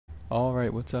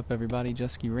Alright, what's up everybody?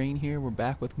 JuskiReign here. We're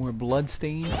back with more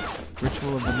Bloodstained,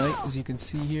 Ritual of the Night. As you can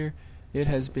see here, it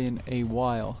has been a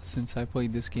while since I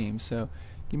played this game, so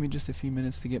give me just a few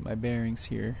minutes to get my bearings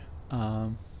here.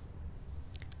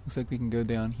 Looks like we can go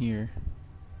down here.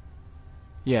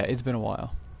 Yeah, it's been a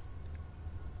while.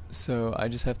 So I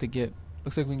just have to get,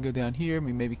 looks like we can go down here,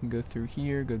 maybe can go through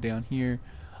here, go down here.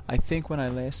 I think when I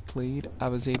last played, I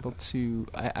was able to,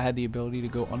 I had the ability to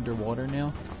go underwater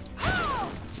now.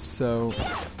 So,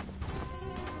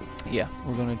 yeah,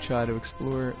 we're going to try to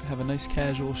explore, have a nice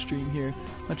casual stream here.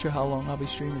 Not sure how long I'll be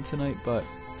streaming tonight, but,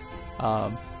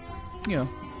 you know,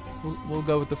 we'll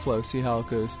go with the flow, see how it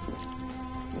goes.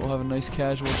 We'll have a nice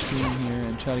casual stream here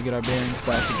and try to get our bearings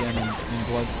back again in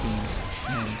Bloodstained,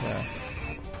 and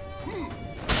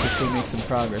hopefully make some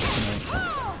progress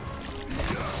tonight.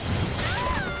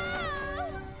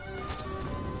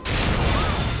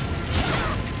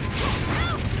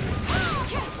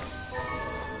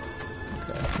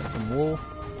 Wool.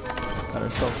 Got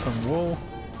ourselves some wool.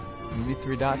 Maybe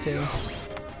 3 date.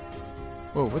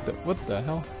 Whoa, what the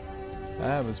hell?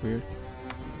 That was weird.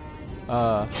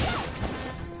 What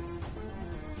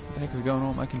the heck is going on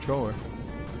with my controller?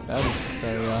 That was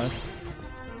very odd.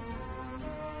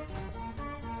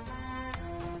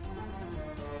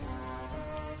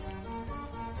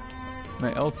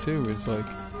 My L2 is like,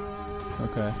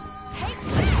 okay.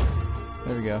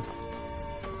 There we go.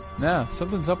 Nah,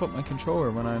 something's up with my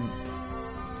controller. When I'm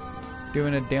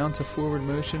doing a down to forward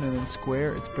motion and then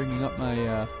square, it's bringing up my,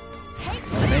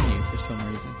 my menu for some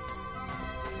reason.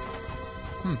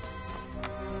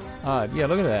 Odd. Yeah,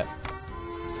 look at that.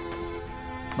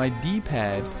 My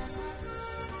D-pad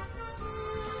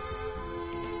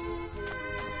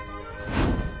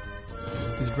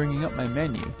is bringing up my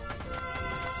menu.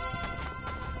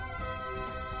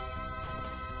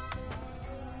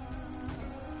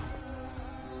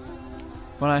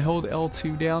 When I hold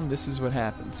L2 down, this is what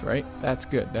happens, right? That's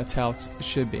good. That's how it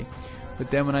should be. But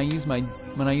then when I use my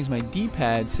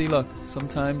D-pad, see, look,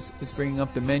 sometimes it's bringing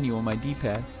up the menu on my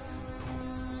D-pad.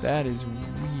 That is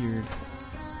weird.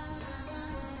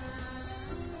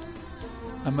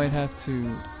 I might have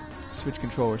to switch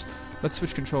controllers. Let's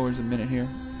switch controllers a minute here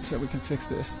so we can fix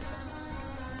this.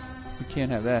 We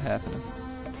can't have that happening.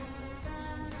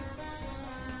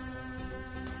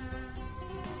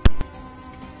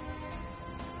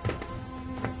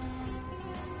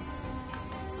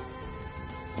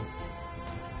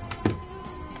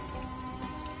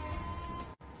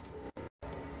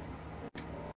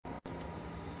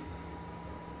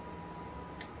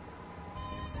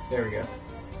 There we go.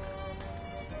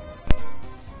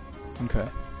 Okay.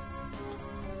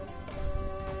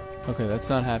 Okay, that's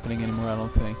not happening anymore, I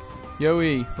don't think.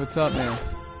 Yo-E, what's up, man?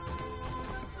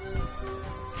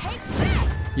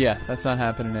 Yeah, that's not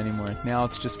happening anymore. Now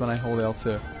it's just when I hold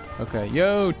L2. Okay.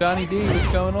 Yo, Donnie D, what's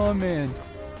going on, man?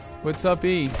 What's up,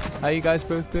 E? How you guys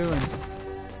both doing?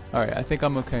 Alright, I think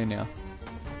I'm okay now.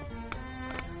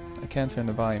 I can turn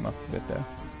the volume up a bit, though.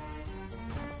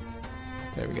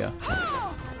 There we go.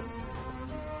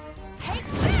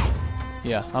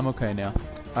 Yeah, I'm okay now.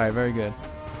 Alright, very good.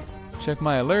 Check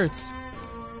my alerts.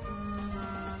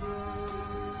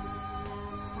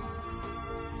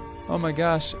 Oh my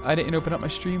gosh, I didn't open up my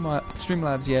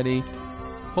Streamlabs yet, E.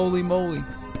 Holy moly.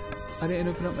 I didn't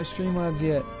open up my Streamlabs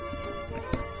yet.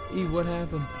 E, what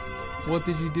happened? What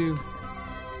did you do?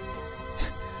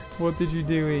 What did you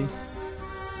do, E?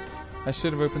 I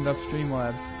should have opened up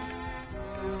Streamlabs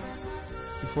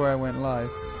before I went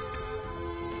live.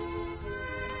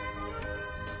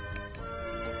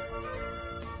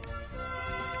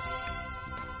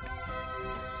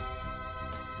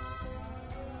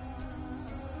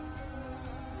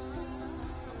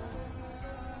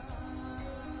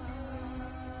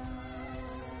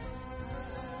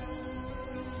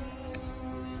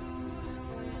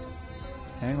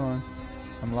 Hang on,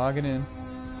 I'm logging in.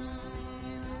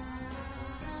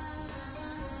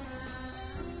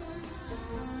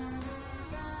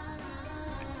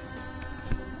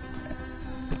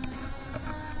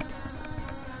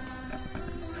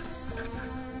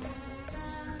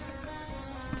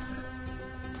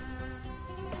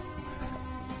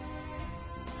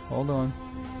 Hold on.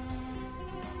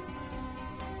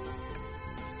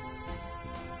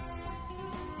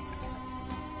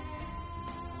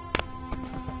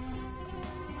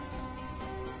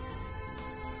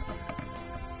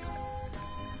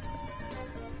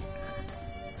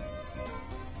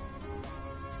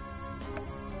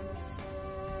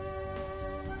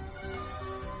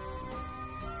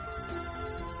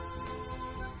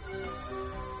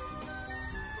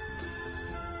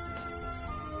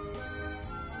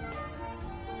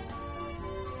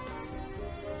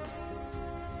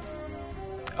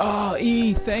 Oh,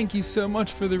 E, thank you so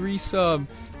much for the resub.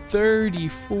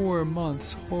 34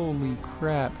 months. Holy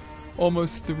crap.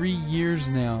 Almost 3 years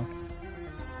now.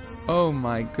 Oh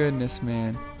my goodness,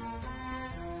 man.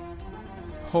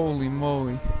 Holy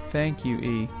moly. Thank you,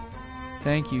 E.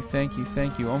 Thank you, thank you,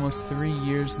 thank you. Almost 3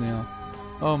 years now.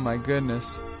 Oh my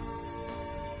goodness.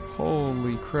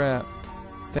 Holy crap.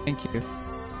 Thank you.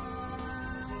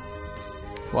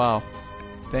 Wow.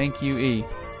 Thank you, E.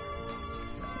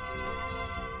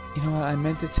 You know what? I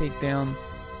meant to take down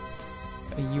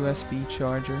a USB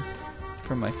charger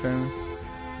from my phone.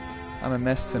 I'm a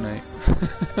mess tonight.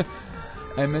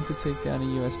 I meant to take down a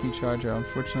USB charger.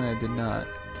 Unfortunately, I did not.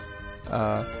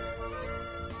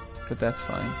 But that's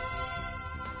fine.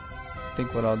 I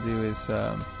think what I'll do is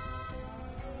I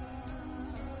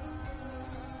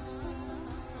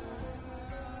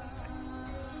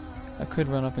could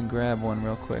run up and grab one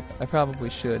real quick. I probably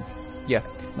should. Yeah,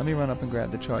 let me run up and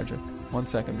grab the charger. 1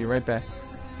 second, be right back.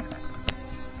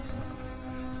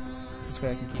 This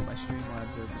way I can keep my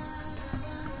Streamlabs open.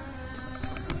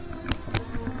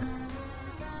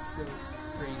 It's so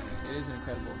crazy. It is an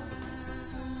incredible moment.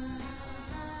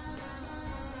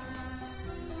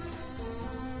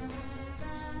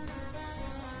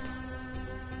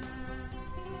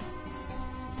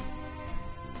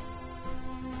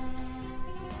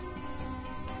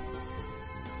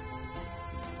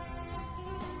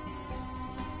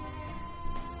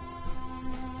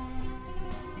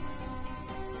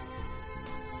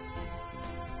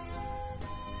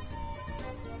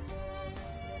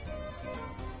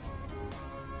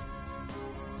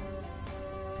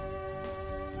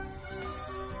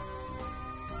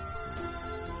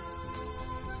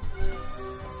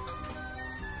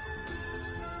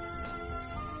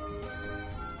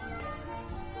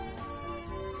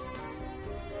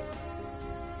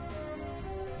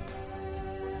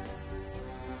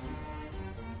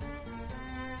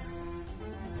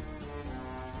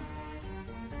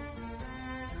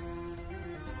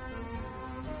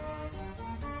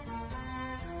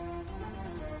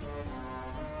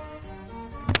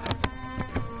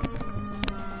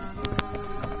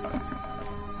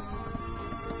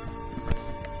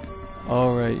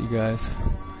 Alright, you guys.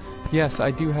 Yes,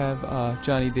 I do have,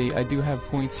 Johnny D, I do have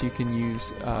points you can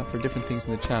use for different things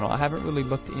in the channel. I haven't really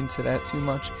looked into that too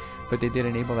much, but they did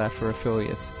enable that for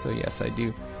affiliates. So yes, I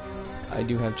do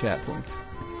have chat points.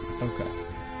 Okay.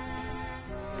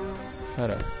 Shut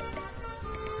up.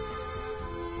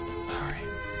 Alright.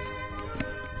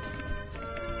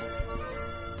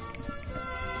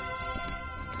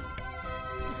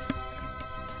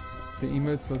 The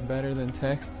emotes look better than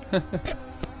text?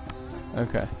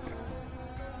 Okay.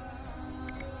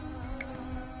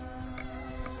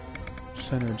 Just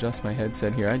trying to adjust my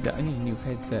headset here. I need a new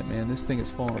headset, man. This thing is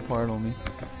falling apart on me.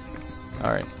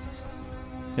 Alright.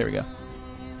 Here we go.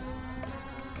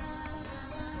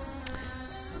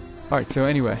 Alright, so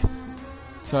anyway.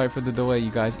 Sorry for the delay,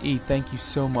 you guys. E, thank you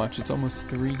so much. It's almost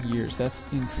 3 years. That's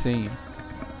insane.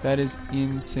 That is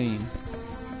insane.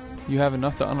 You have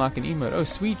enough to unlock an emote. Oh,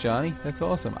 sweet, Johnny. That's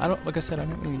awesome. Like I said, I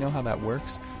don't really know how that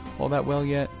works all that well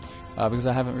yet, because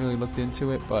I haven't really looked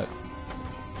into it, but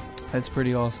that's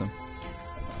pretty awesome.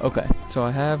 Okay, so I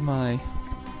have my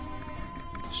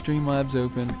Streamlabs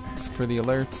open for the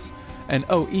alerts. And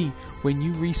oh, E, when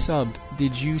you resubbed,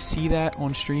 did you see that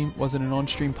on stream? Was it an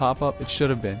on-stream pop-up? It should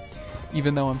have been.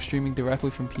 Even though I'm streaming directly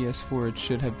from PS4, it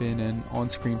should have been an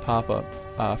on-screen pop-up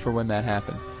for when that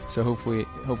happened. So hopefully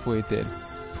it did.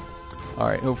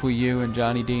 Alright, hopefully you and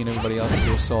Johnny D and everybody else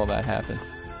here saw that happen.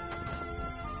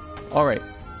 Alright,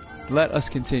 let us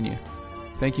continue.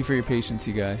 Thank you for your patience,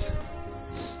 you guys.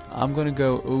 I'm gonna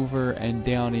go over and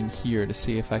down in here to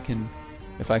see if I can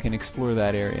explore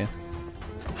that area.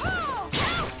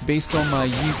 Based on my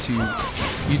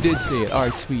YouTube, you did see it.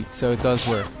 Alright, sweet, so it does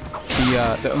work.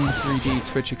 The Own 3D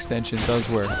Twitch extension does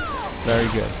work. Very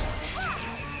good.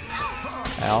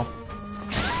 Ow.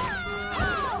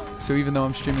 So even though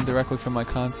I'm streaming directly from my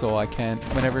console, I can,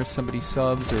 whenever somebody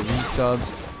subs or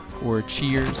resubs or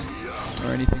cheers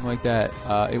or anything like that,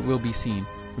 it will be seen,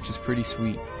 which is pretty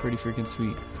sweet, pretty freaking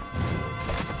sweet.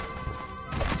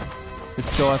 It's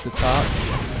still at the top.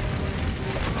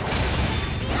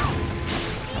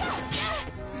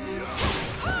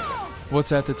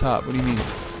 What's at the top? What do you mean?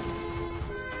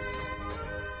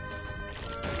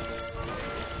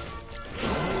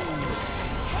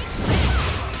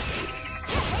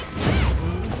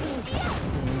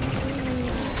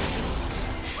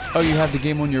 Oh, you have the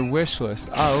game on your wish list.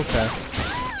 Oh, okay.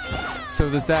 So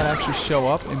does that actually show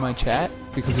up in my chat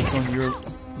because it's on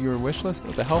your wish list?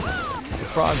 What the hell? The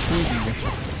frog poisoned me.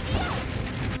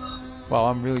 Wow,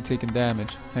 I'm really taking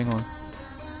damage. Hang on.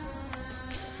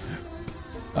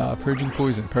 Purging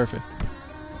poison, perfect.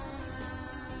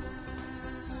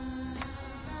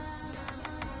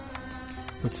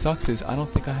 What sucks is I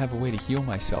don't think I have a way to heal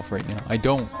myself right now. I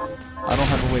don't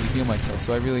have a way to heal myself,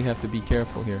 so I really have to be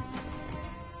careful here.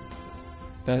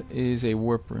 That is a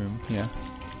warp room, yeah.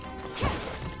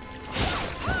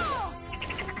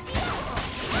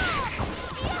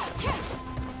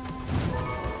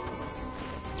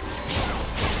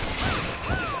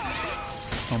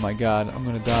 Oh my god, I'm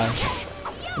gonna die.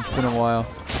 It's been a while.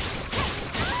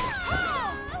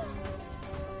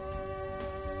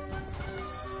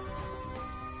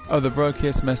 Oh, the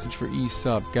broadcast message for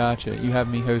E-sub. Gotcha. You have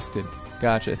me hosted.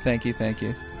 Gotcha. Thank you, thank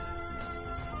you.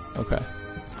 Okay.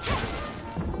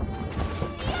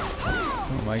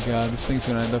 Oh my god, this thing's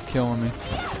gonna end up killing me.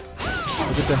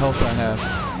 Look at the health I have.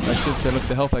 I should say, look at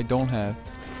the health I don't have.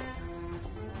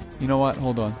 You know what?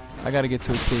 Hold on. I gotta get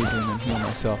to a save room and heal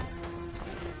myself.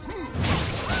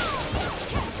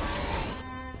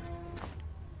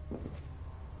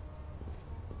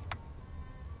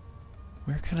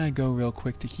 Where can I go real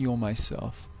quick to heal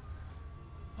myself?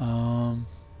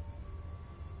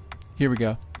 Here we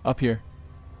go. Up here.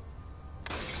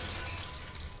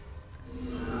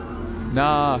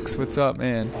 Nox, what's up,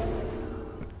 man?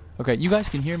 Okay, you guys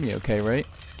can hear me okay, right?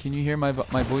 Can you hear my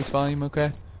voice volume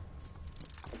okay?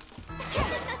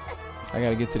 I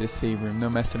gotta get to this save room. No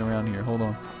messing around here. Hold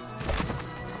on.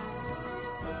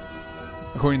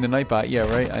 According to Nightbot, yeah,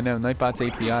 right? I know. Nightbot's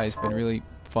API has been really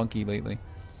funky lately.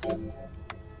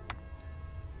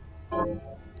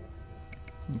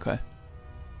 Okay.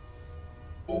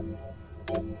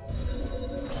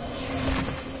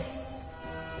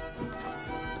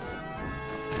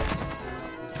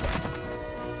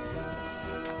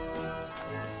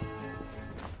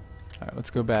 Alright, let's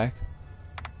go back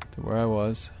to where I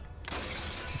was.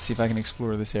 Let's see if I can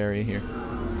explore this area here.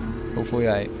 Hopefully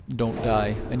I don't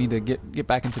die. I need to get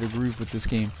back into the groove with this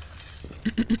game.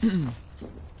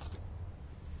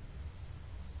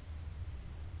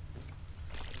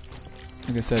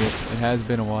 Like I said, it has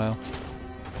been a while.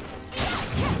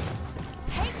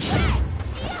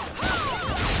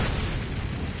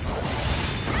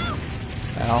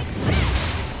 Ow.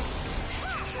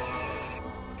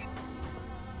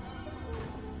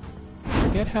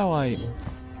 Forget how I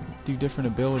do different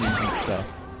abilities and stuff.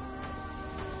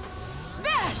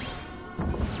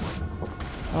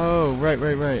 Oh, right,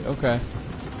 okay.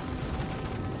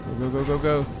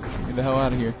 Go. Get the hell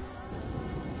out of here.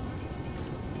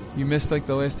 You missed like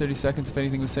the last 30 seconds. If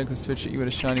anything was said, because Twitch hit you with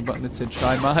a shiny button that said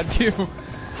try mod view.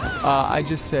 I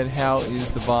just said, how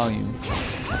is the volume?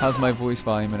 How's my voice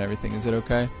volume and everything? Is it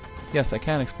okay? Yes, I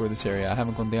can explore this area. I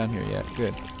haven't gone down here yet.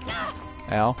 Good.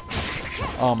 Ow.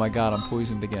 Oh my god, I'm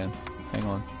poisoned again. Hang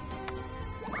on.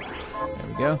 There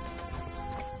we go.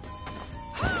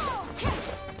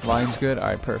 Volume's good?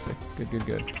 Alright, perfect.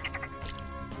 Good.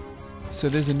 So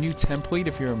there's a new template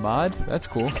if you're a mod? That's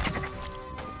cool.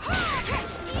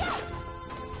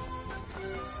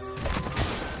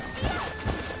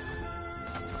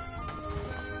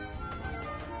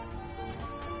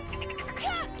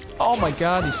 Oh my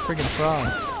god, these friggin'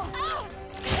 frogs.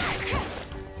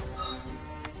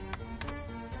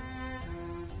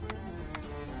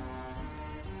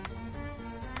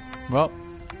 Well,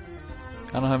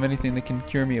 I don't have anything that can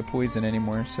cure me of poison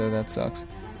anymore, so that sucks.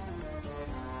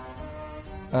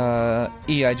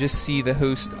 I just see the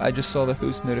host. I just saw the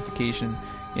host notification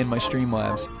in my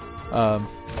Streamlabs.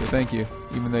 So thank you,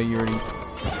 even though you already...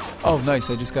 Oh, nice,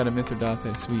 I just got a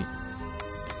Mithridate, sweet.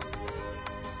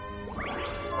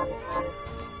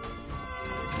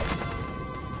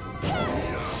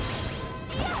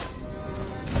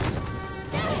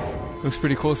 Looks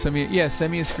pretty cool. Send me a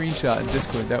screenshot in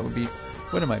Discord. That would be...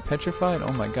 What am I, petrified?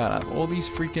 Oh my god, I have all these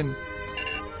freaking...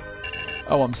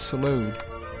 Oh, I'm slowed.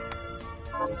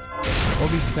 All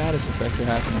these status effects are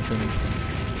happening for me.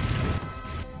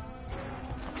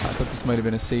 I thought this might have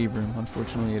been a save room.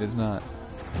 Unfortunately, it is not.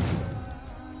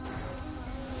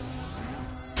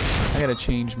 I gotta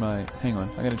change my... Hang on.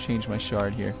 I gotta change my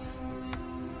shard here.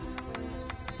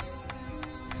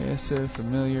 Passive,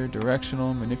 familiar,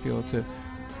 directional, manipulative.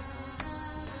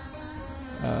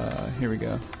 Here we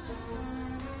go.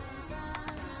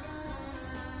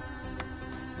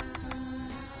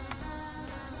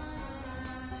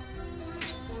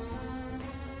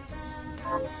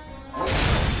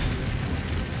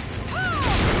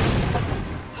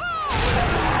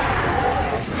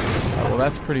 Well,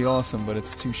 that's pretty awesome, but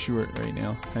it's too short right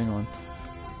now. Hang on.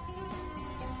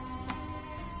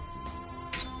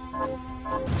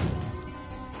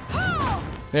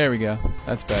 There we go.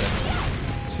 That's better.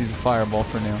 She's a fireball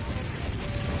for now.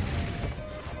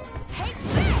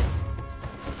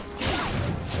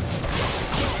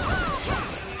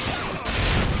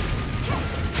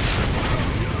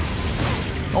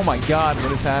 Oh my god,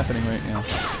 what is happening right now?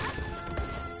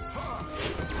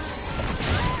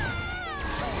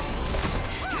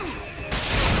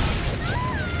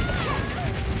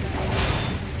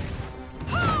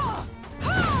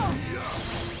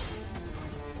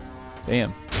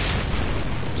 Damn.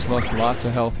 Just lost lots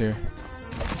of health here.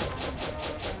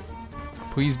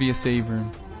 Please be a save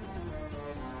room.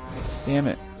 Damn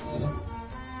it.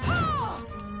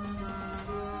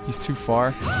 He's too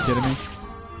far. You kidding me?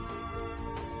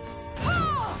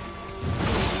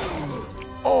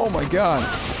 Oh my god.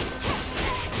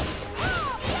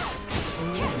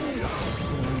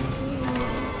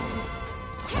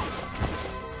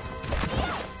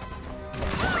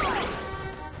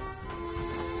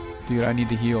 Dude, I need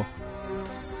to heal.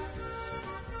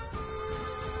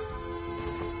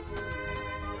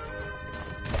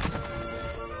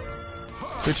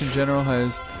 Twitch in general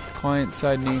has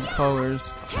client-side name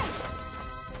colors.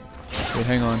 Wait,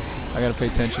 hang on. I gotta pay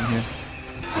attention here.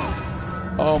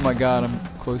 Oh my god, I'm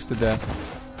close to death.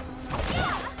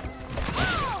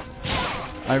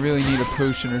 I really need a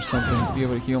potion or something to be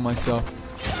able to heal myself.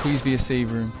 Please be a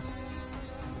save room.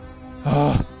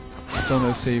 Oh, still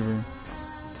no save room.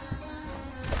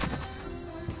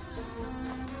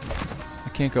 I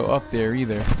can't go up there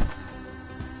either.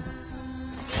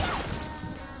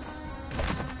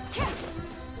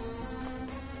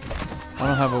 I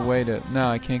don't have a way to... No,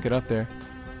 I can't get up there.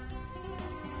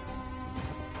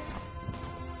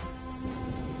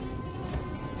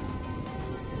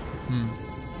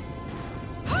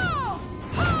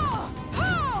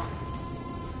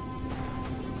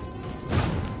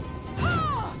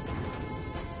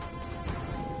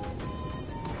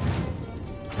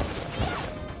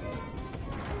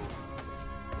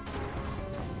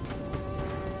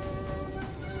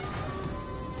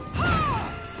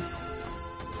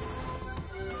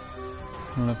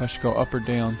 I don't know if I should go up or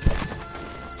down.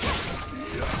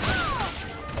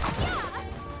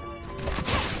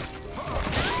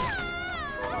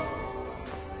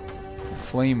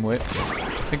 Flame whip. I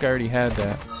think I already had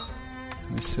that.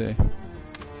 Let me see.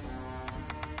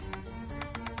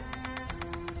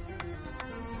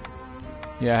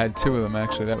 Yeah, I had 2 of them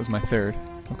actually. That was my 3rd.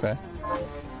 Okay.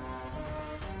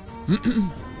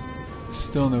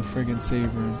 Still no friggin'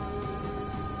 save room.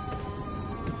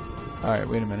 Alright,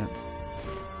 wait a minute.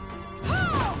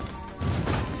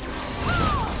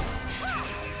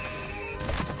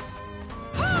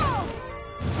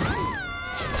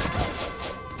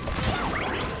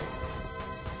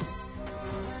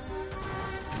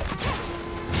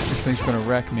 This thing's gonna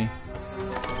wreck me.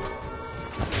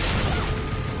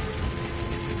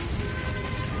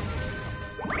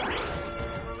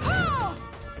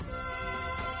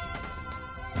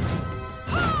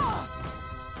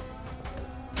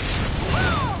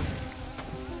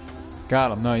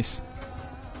 Got him, nice.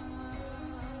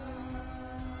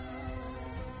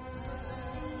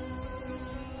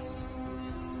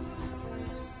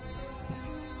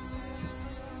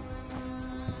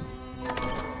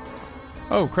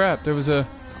 Oh crap, there was a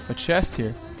chest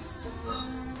here.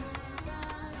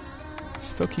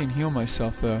 Still can't heal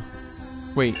myself though.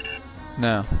 Wait,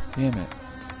 no, damn it.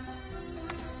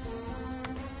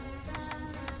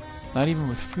 Not even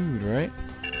with food, right?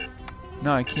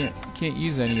 No, I can't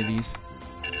use any of these.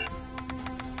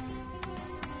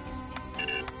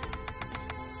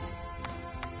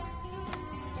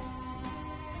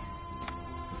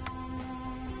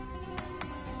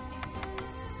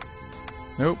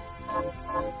 Nope.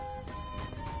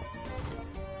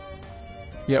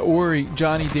 Yeah, Ori,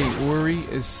 Johnny D. Ori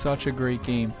is such a great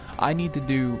game. I need to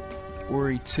do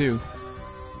Ori 2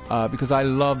 because I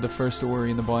love the first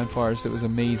Ori in the Blind Forest. It was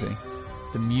amazing.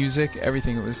 The music,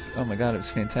 everything, it was, oh my god, it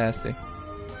was fantastic.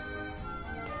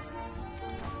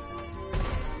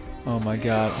 Oh my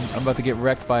god, I'm about to get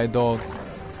wrecked by a dog.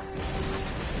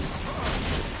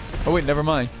 Oh wait, never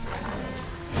mind.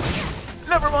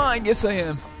 Never mind, yes I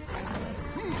am.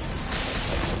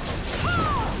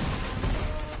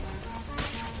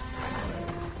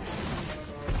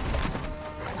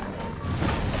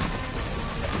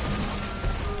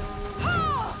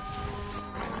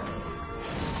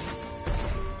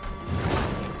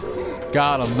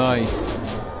 Got him, nice.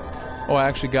 Oh, I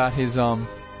actually got his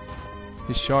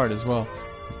shard as well.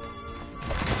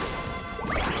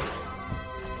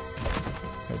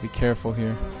 Gotta be careful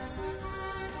here.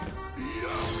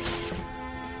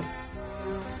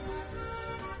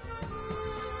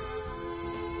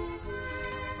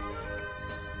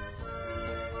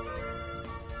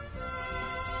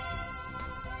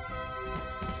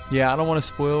 Yeah, I don't want to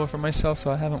spoil it for myself,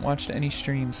 so I haven't watched any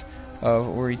streams of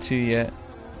Ori 2 yet.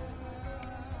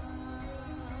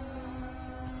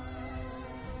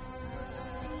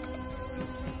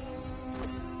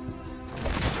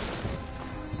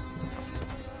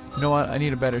 You know what? I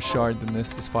need a better shard than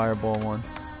this fireball one.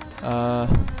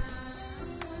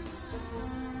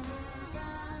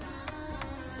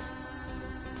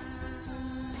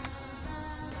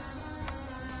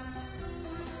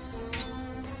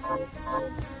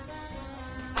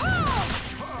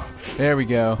 There we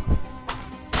go.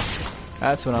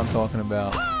 That's what I'm talking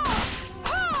about.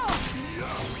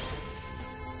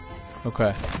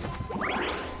 Okay.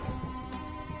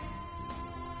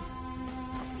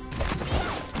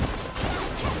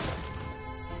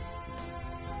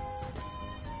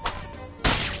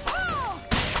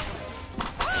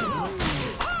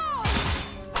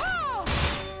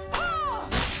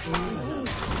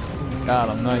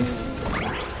 Got him, nice.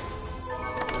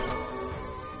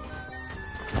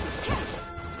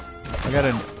 I got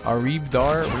an Arib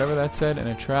Dar, whatever that said, and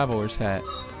a traveler's hat.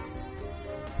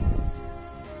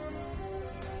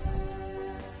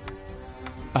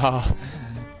 Ah,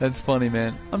 that's funny,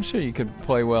 man. I'm sure you could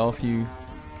play well if you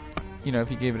know,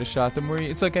 if you gave it a shot. The more you,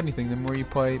 it's like anything, the more you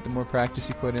play, the more practice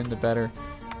you put in, the better,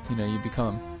 you know, you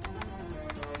become.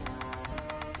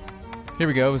 Here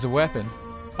we go, it was a weapon.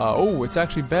 Oh, it's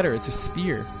actually better. It's a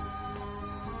spear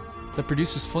that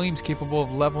produces flames capable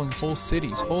of leveling whole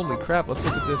cities. Holy crap, let's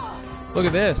look at this. Look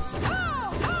at this.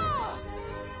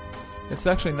 It's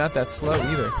actually not that slow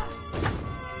either.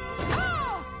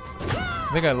 I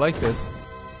think I like this.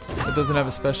 It doesn't have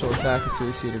a special attack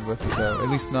associated with it though. At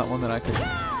least not one that I could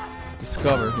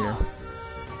discover here.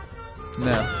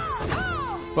 No.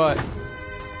 But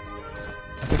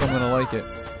I think I'm gonna like it.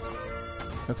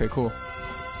 Okay, cool.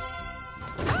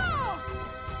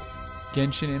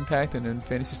 Genshin Impact and then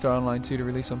Phantasy Star Online 2 to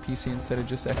release on PC instead of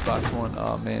just Xbox One.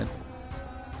 Oh man.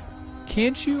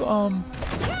 Can't you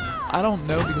I don't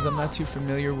know because I'm not too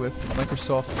familiar with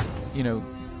Microsoft's, you know,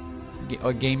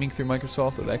 gaming through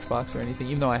Microsoft with Xbox or anything.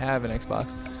 Even though I have an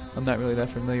Xbox, I'm not really that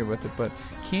familiar with it. But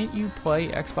can't you play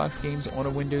Xbox games on a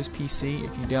Windows PC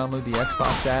if you download the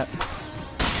Xbox app?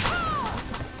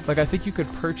 Like, I think you could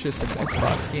purchase an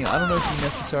Xbox game. I don't know if you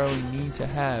necessarily need to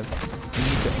own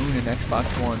an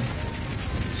Xbox One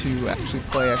to actually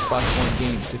play Xbox One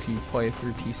games if you play it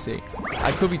through PC.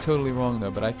 I could be totally wrong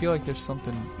though, but I feel like there's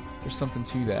something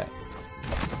to that.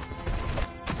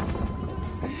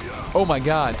 Oh my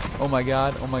god. Oh my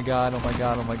god. Oh my god. Oh my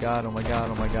god. Oh my god. Oh my god.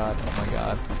 Oh my god. Oh my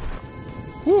god.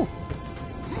 Woo!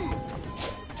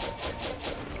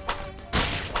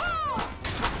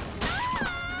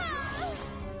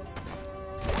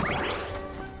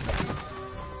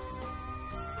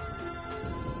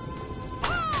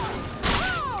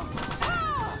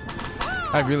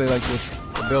 I really like this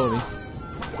ability.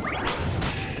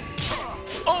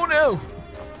 Oh no!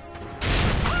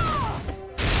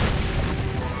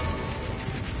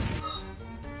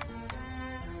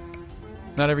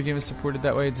 Not every game is supported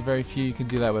that way. It's very few you can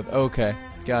do that with. Okay,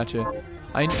 gotcha.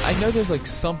 I know there's like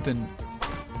something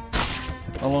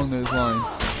along those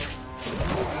lines.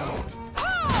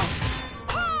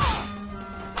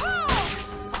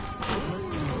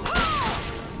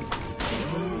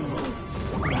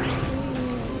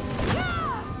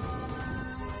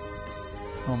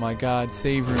 Oh my god,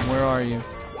 save room, where are you?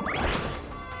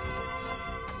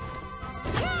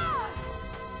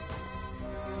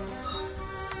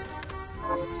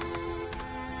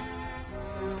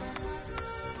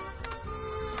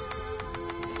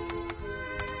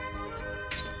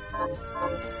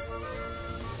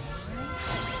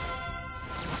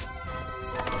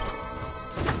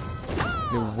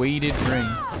 The weighted ring.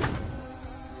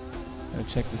 Gotta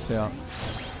check this out.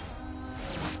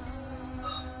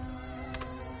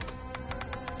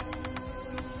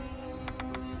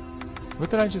 What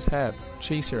did I just have?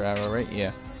 Chaser arrow, right?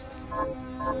 Yeah.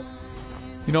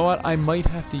 You know what? I might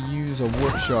have to use a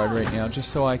warp shard right now just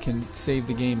so I can save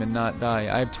the game and not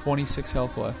die. I have 26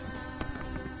 health left.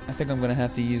 I think I'm gonna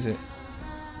have to use it.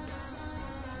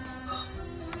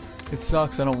 It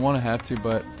sucks. I don't want to have to,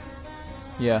 but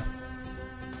yeah.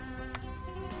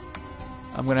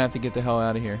 I'm gonna have to get the hell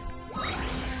out of here.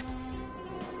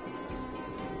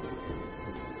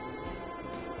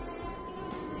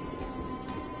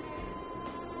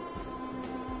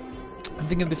 I'm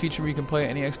thinking of the future where you can play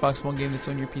any Xbox One game that's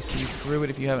on your PC through it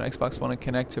if you have an Xbox One and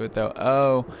connect to it though.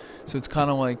 Oh, so it's kind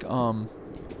of like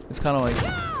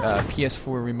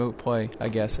PS4 remote play, I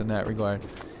guess, in that regard.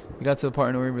 We got to the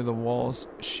part where the walls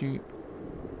shoot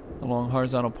along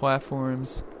horizontal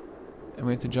platforms, and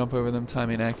we have to jump over them,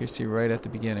 timing accuracy right at the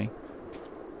beginning.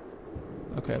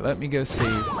 Okay, let me go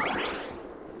save.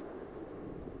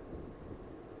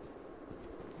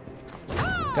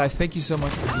 Guys, thank you so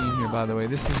much for being here, by the way.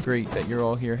 This is great that you're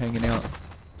all here hanging out.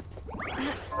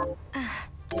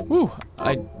 Whew,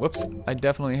 whoops, I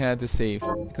definitely had to save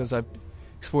because I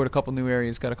explored a couple new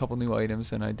areas, got a couple new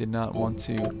items, and I did not want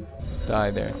to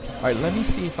die there. Alright, let me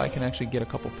see if I can actually get a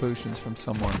couple potions from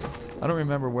someone. I don't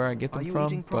remember where I get them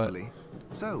from, but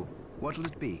so, what'll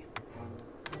it be?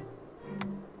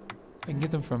 I can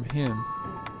get them from him.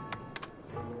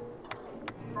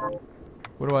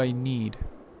 What do I need?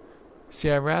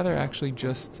 See, I'd rather actually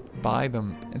just buy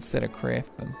them instead of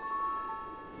craft them.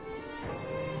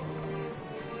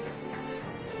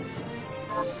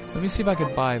 Let me see if I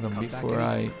could buy them before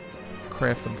I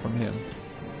craft them from him.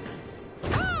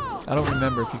 I don't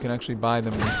remember if you can actually buy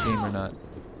them in this game or not.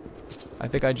 I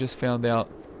think I just found out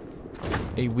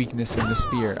a weakness in the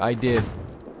spear. I did.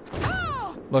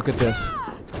 Look at this.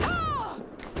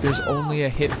 There's only a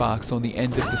hitbox on the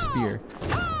end of the spear.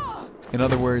 In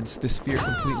other words, the spear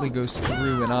completely goes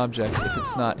through an object if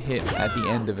it's not hit at the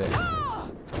end of it.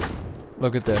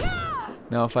 Look at this.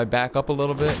 Now if I back up a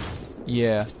little bit,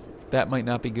 yeah, that might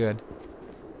not be good.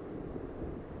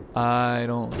 I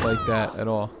don't like that at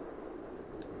all.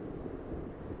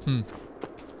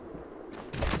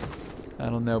 I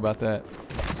don't know about that.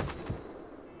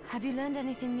 Have you learned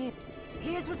anything new?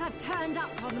 Here's what I've turned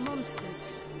up on the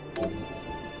monsters.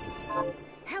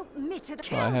 Help me to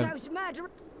kill those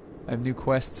murderers. I have new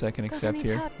quests I can accept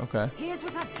here. Okay. Here's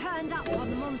what I've turned up on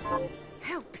the monsters.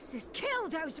 Help sis kill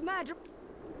those murderers.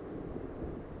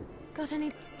 Got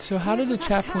any? So how do the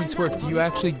chat points work? Do you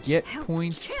actually get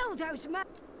points?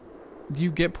 Do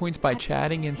you get points by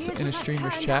chatting in a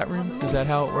streamer's chat room? Is that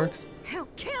how it works?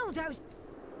 Help kill those.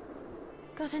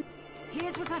 Got any?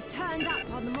 Here's what I've turned up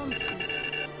on the monsters.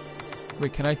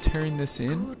 Wait, can I turn this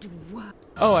in?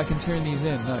 Oh, I can turn these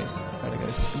in. Nice. Alright, I got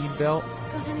a speed belt.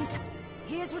 Got any?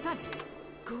 Here's what I've.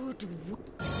 Good. 2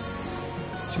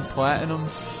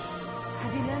 platinums.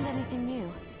 Have you learned anything new?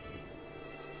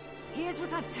 Here's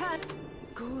what I've turned.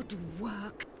 Good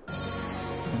work.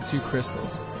 And 2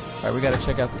 crystals. Alright, we gotta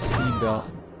check out the speed belt.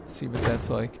 See what that's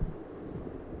like.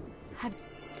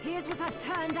 Here's what I've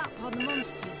turned up on the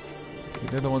monsters. Okay,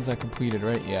 they're the ones I completed,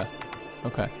 right? Yeah.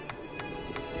 Okay.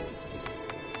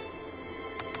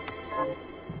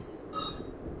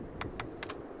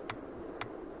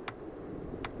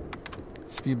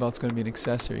 Speed belt's gonna be an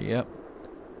accessory, yep.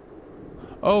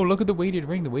 Oh, look at the weighted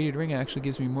ring. The weighted ring actually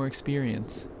gives me more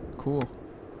experience. Cool.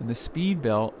 And the speed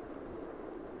belt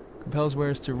compels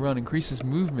wearers to run, increases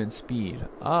movement speed.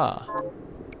 Ah.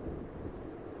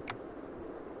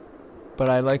 But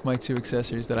I like my 2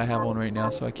 accessories that I have on right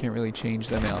now, so I can't really change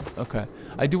them out. Okay.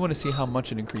 I do want to see how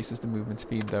much it increases the movement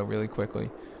speed, though, really quickly.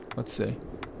 Let's see.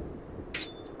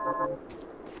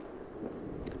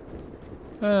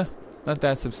 Not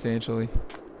that substantially.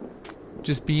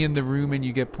 Just be in the room and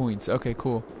you get points. Okay,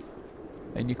 cool.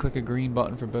 And you click a green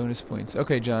button for bonus points.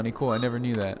 Okay, Johnny, cool. I never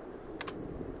knew that.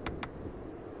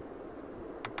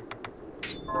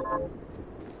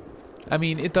 I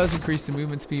mean, it does increase the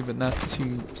movement speed, but not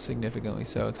too significantly,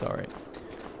 so it's alright.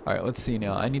 Alright, let's see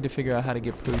now. I need to figure out how to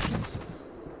get potions.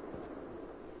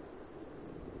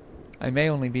 I may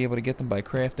only be able to get them by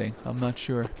crafting. I'm not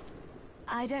sure.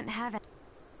 I don't have it.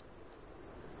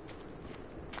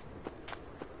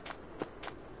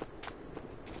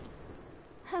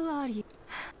 How are you?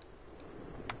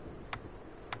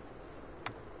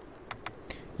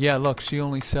 Yeah, look, she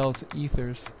only sells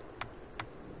ethers.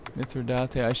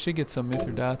 Mithridate. I should get some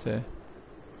Mithridate.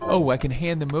 Oh, I can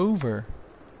hand them over.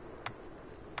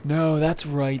 No, that's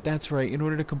right, that's right. In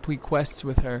order to complete quests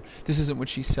with her, this isn't what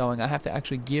she's selling. I have to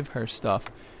actually give her stuff.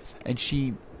 And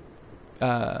she,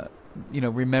 you know,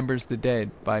 remembers the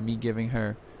dead by me giving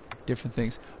her different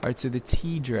things. Alright, so the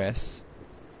tea dress.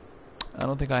 I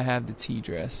don't think I have the tea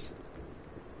dress.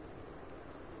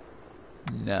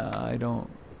 Nah, I don't.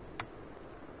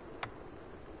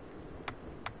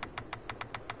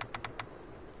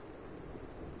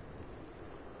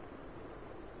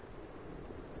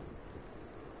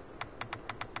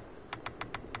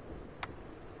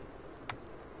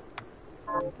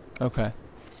 Okay.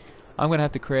 I'm gonna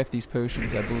have to craft these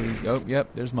potions, I believe. Oh,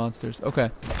 yep, there's monsters. Okay.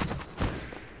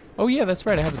 Oh yeah, that's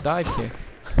right, I have a dive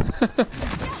kick.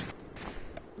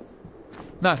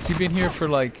 Nox, you've been here for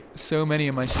like so many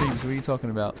of my streams. What are you talking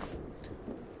about?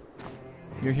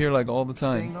 You're here like all the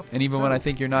time. And even when I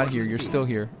think you're not here, you're still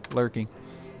here, lurking.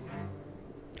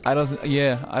 I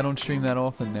don't stream that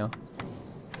often now.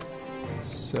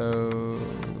 So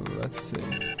let's see.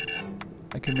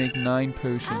 I can make 9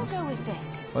 potions. I'll go with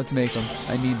this. Let's make them.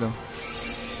 I need them.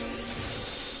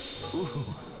 Ooh,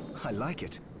 I like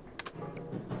it.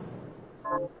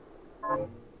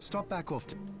 Stop back off.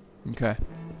 Okay.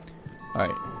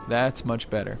 Alright, that's much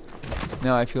better.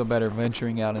 Now I feel better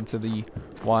venturing out into the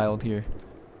wild here.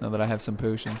 Now that I have some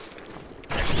potions.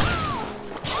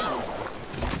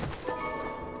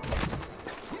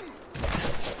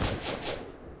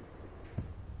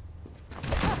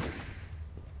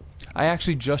 I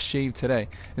actually just shaved today.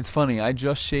 It's funny, I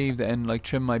just shaved and like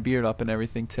trimmed my beard up and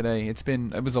everything today.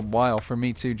 It was a while for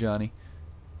me too, Johnny.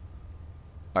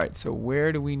 Alright, so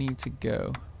where do we need to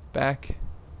go? Back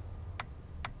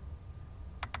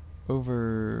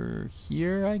over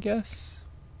here, I guess?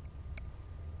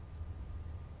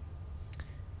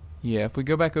 Yeah, if we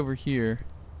go back over here,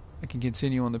 I can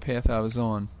continue on the path I was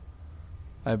on,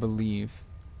 I believe.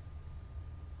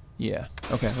 Yeah,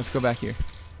 okay, let's go back here.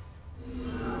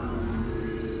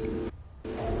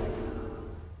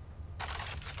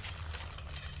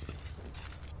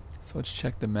 So let's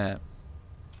check the map.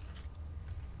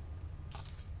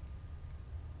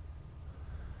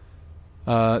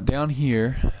 Down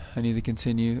here, I need to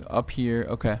continue. Up here,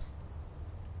 okay.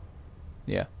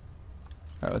 Yeah.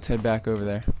 Alright, let's head back over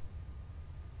there.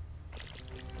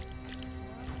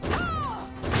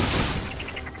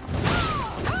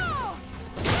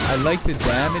 I like the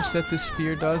damage that this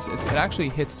spear does. It actually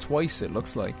hits twice, it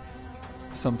looks like,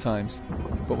 sometimes.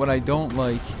 But what I don't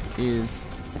like is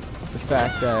the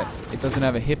fact that it doesn't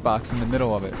have a hitbox in the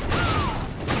middle of it.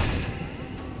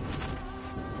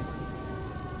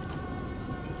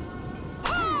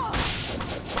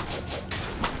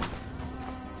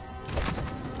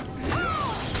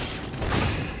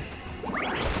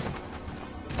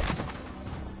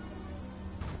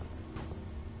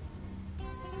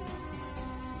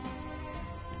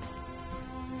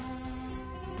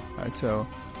 Alright, so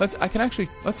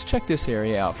let's check this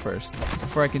area out first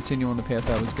before I continue on the path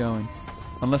I was going.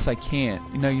 Unless I can't.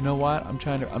 You know what?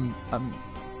 I'm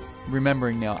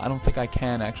remembering now. I don't think I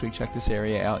can actually check this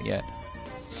area out yet.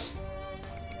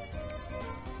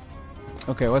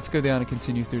 Okay, let's go down and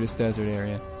continue through this desert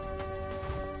area.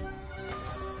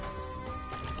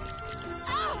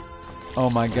 Oh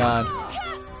my god.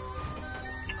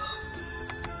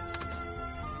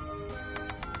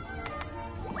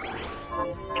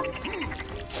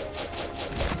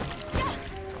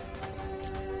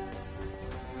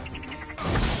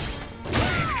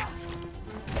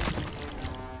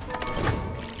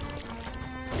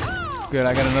 Good,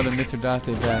 I got another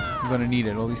Mithridate back. I'm gonna need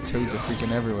it. All these toads are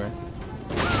freaking everywhere.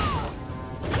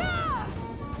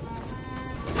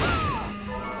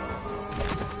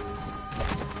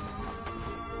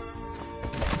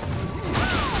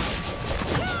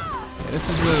 Yeah, this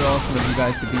is really awesome of you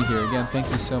guys to be here. Again,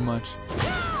 thank you so much.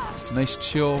 Nice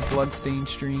chill, Bloodstained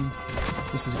stream.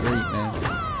 This is great,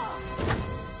 man.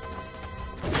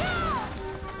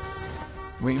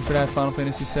 Waiting for that Final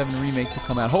Fantasy VII Remake to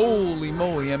come out. Holy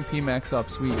moly, MP max up,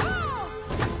 sweet.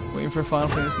 Waiting for Final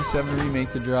Fantasy VII Remake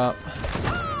to drop.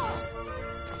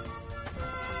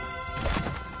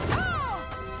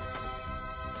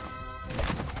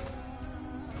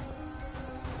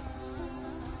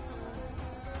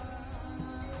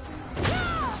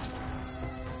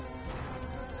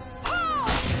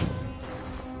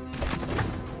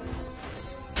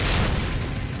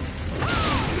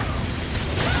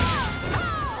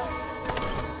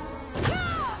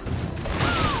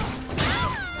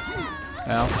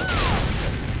 Ow.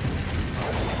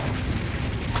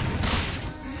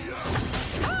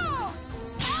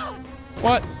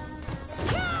 What?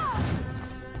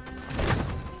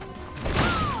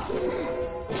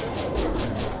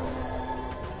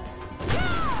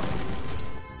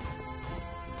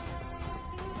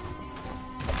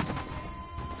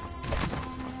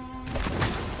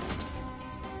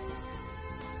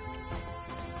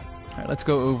 Alright, let's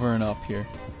go over and up here.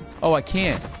 Oh, I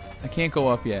can't. I can't go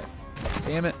up yet.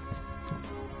 Damn it.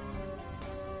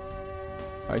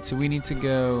 Alright, so we need to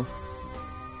go...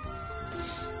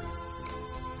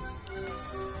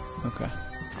 Okay.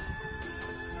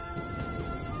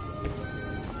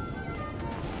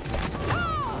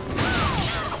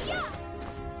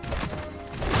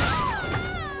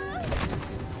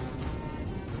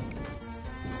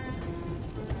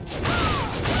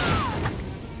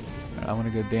 Alright, I want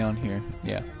to go down here.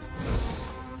 Yeah.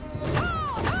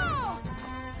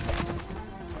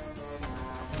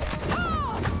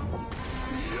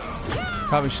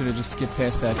 Probably should have just skipped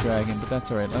past that dragon, but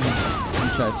that's alright. Let me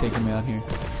try to take him out here.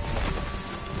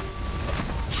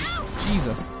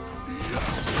 Jesus.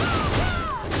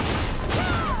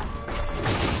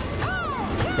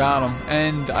 Got him.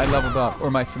 And I leveled up.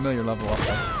 Or my familiar level up,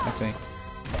 I think.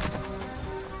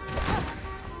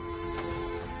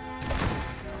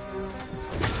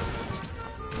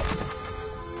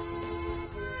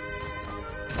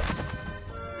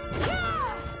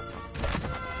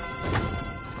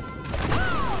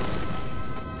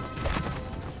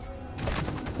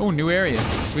 Oh, new area.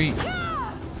 Sweet.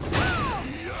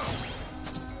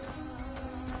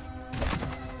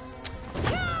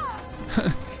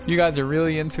 You guys are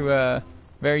really into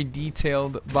very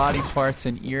detailed body parts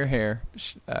and ear hair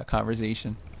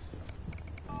conversation.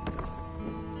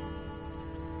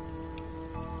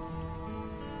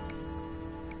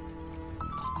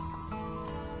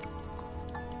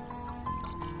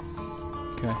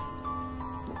 Okay.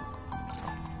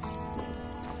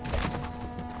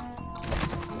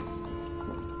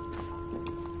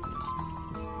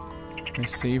 No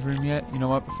save room yet? You know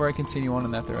what? Before I continue on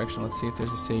in that direction, let's see if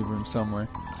there's a save room somewhere.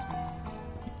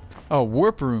 Oh,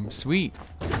 warp room. Sweet.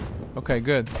 Okay,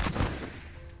 good.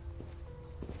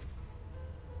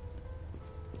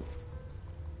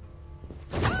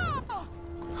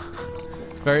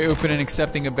 Very open and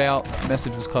accepting about.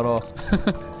 Message was cut off.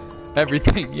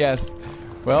 Everything, yes.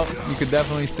 Well, you could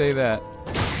definitely say that.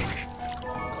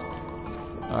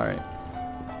 Alright.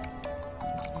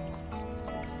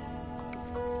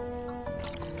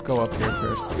 Let's go up here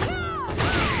first.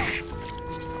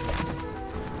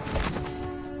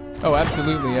 Oh,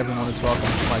 absolutely, everyone is welcome.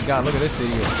 Oh my god, look at this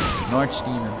idiot. An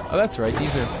archdemon. Oh, that's right,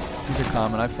 these are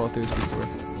common. I've fought those before.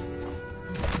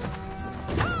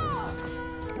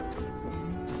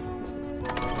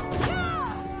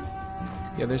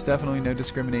 Yeah, there's definitely no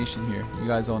discrimination here. You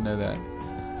guys all know that.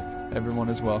 Everyone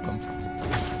is welcome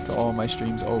to all my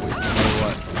streams always, no matter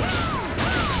what.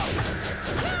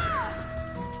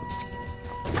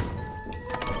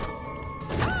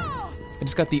 I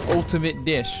just got the ultimate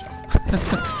dish.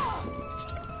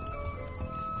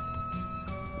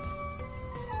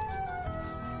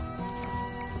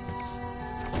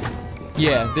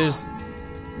 Yeah,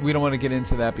 we don't want to get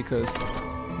into that because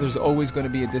there's always going to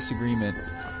be a disagreement,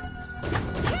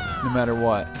 no matter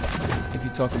what, if you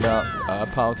talk about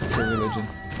politics or religion,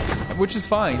 which is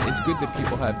fine. It's good that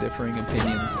people have differing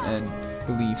opinions and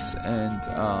beliefs and,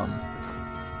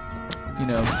 you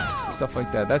know, stuff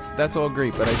like that. That's all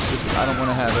great, but I don't want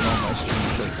to have it on my stream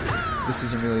because this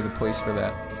isn't really the place for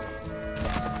that.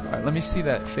 Alright, let me see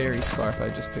that fairy scarf I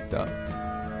just picked up.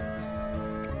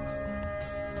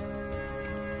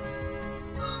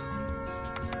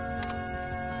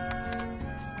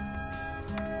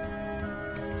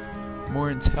 More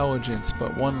intelligence,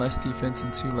 but 1 less defense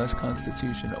and 2 less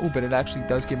constitution. Oh, but it actually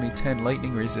does give me 10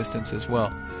 lightning resistance as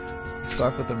well.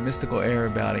 Scarf with a mystical air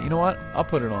about it. You know what? I'll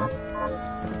put it on.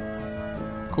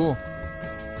 Cool.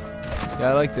 Yeah,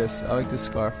 I like this. I like this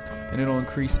scarf. And it'll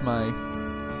increase my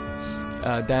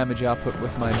damage output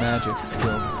with my magic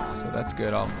skills. So that's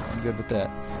good. I'm good with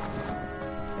that.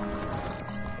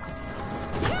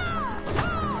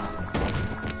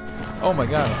 Oh my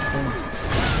god, I'm stoned.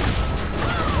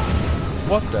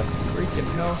 What the freaking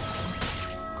hell?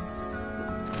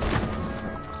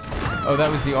 Oh, that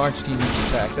was the archdemon's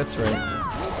attack. That's right.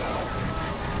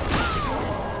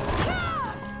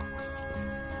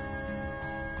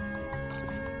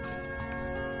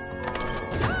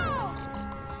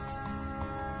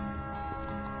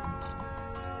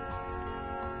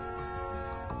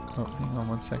 Oh, hang on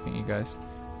 1 second, you guys.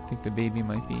 I think the baby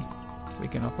might be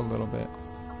waking up a little bit.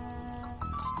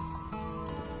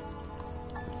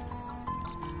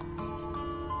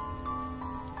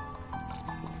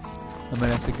 I might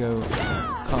have to go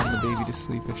calm the baby to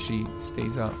sleep if she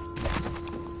stays up,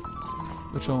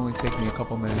 which will only take me a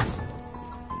couple minutes.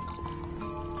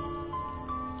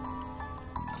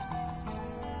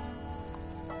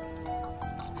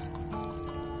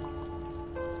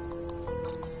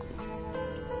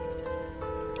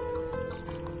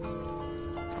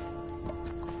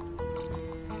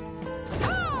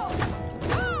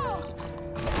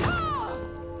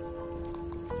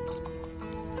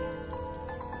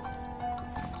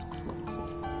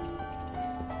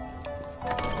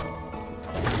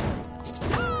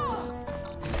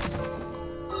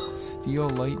 Steel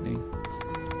lightning.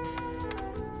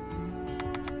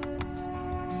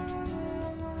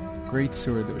 Great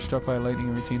sword that was struck by lightning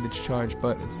and retained its charge,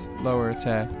 but its lower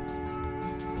attack.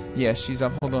 Yeah, she's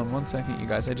up. Hold on 1 second, you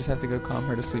guys. I just have to go calm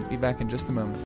her to sleep. Be back in just a moment.